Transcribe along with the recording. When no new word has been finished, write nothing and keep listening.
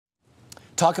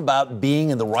Talk about being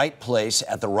in the right place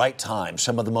at the right time.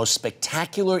 Some of the most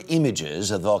spectacular images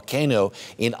of the volcano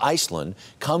in Iceland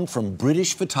come from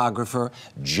British photographer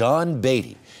John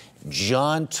Beatty.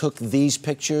 John took these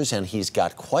pictures and he's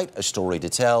got quite a story to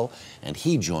tell, and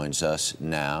he joins us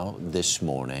now this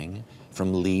morning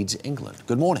from Leeds, England.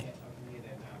 Good morning.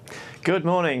 Good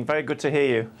morning. Very good to hear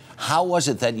you. How was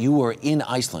it that you were in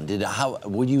Iceland?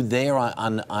 Were you there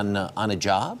on a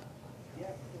job?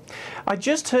 I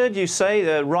just heard you say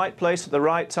the right place at the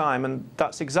right time, and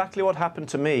that's exactly what happened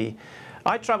to me.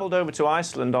 I travelled over to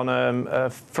Iceland on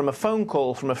from a phone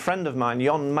call from a friend of mine,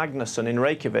 John Magnusson in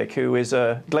Reykjavik, who is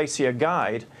a glacier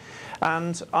guide.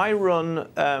 And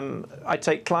I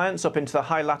take clients up into the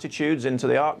high latitudes, into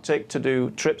the Arctic, to do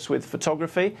trips with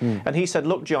photography. And he said,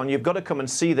 look, John, you've got to come and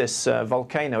see this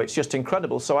volcano. It's just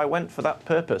incredible. So I went for that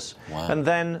purpose. Wow. And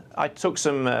then I took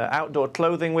some outdoor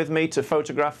clothing with me to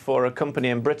photograph for a company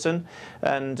in Britain.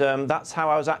 And that's how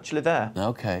I was actually there.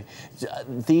 Okay.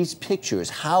 These pictures,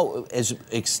 how, as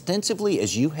extensively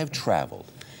as you have traveled,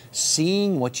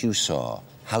 seeing what you saw,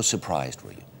 how surprised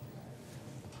were you?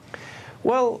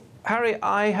 Well, Harry,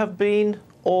 I have been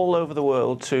all over the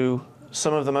world to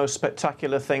some of the most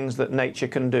spectacular things that nature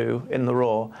can do in the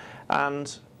raw.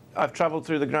 And I've travelled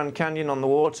through the Grand Canyon on the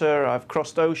water, I've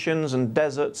crossed oceans and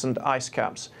deserts and ice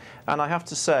caps. And I have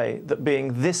to say that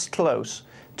being this close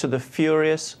to the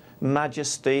furious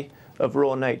majesty of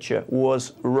raw nature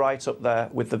was right up there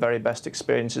with the very best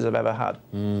experiences I've ever had.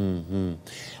 Mm-hmm.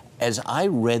 As I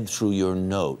read through your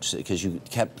notes, because you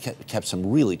kept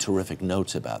some really terrific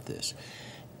notes about this,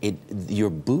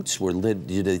 your boots were lit.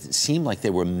 Did it seem like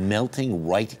they were melting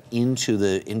right into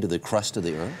the crust of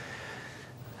the earth?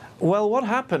 Well, what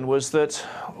happened was that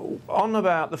on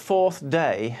about the fourth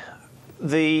day,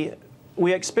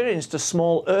 we experienced a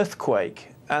small earthquake,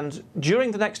 and during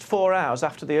the next 4 hours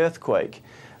after the earthquake,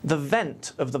 the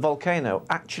vent of the volcano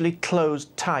actually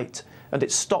closed tight and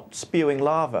it stopped spewing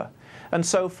lava. And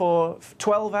so for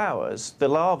 12 hours, the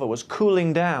lava was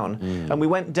cooling down, and we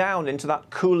went down into that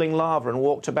cooling lava and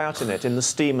walked about in it, in the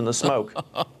steam and the smoke.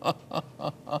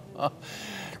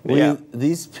 Yeah.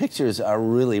 These pictures are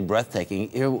really breathtaking.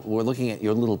 Here we're looking at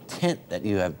your little tent that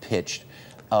you have pitched.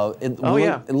 It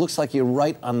looks like you're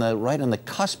right on the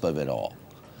cusp of it all.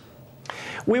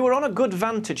 We were on a good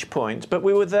vantage point, but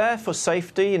we were there for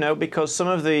safety, you know, because some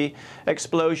of the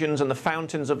explosions and the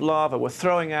fountains of lava were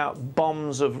throwing out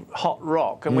bombs of hot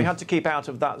rock, and we had to keep out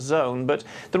of that zone. But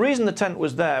the reason the tent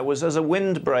was there was as a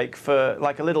windbreak for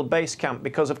like a little base camp,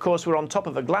 because of course we're on top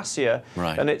of a glacier,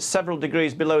 and it's several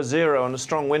degrees below zero and a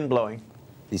strong wind blowing.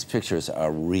 These pictures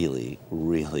are really,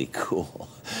 really cool.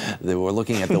 They were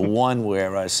looking at the one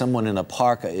where someone in a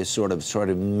parka is sort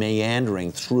of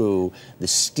meandering through the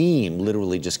steam,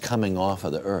 literally just coming off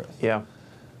of the earth. Yeah.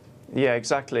 Yeah,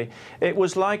 exactly. It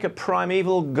was like a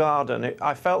primeval garden.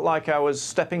 I felt like I was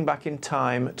stepping back in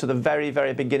time to the very,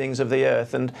 very beginnings of the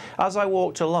earth. And as I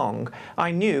walked along,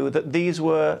 I knew that these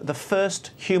were the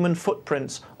first human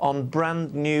footprints on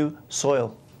brand new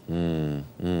soil.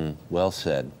 Well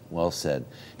said, well said.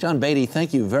 John Beatty,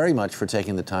 thank you very much for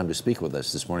taking the time to speak with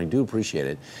us this morning. Do appreciate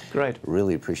it. Great.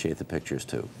 Really appreciate the pictures,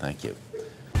 too. Thank you.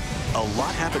 A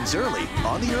lot happens early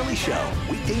on The Early Show,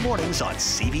 weekday mornings on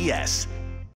CBS.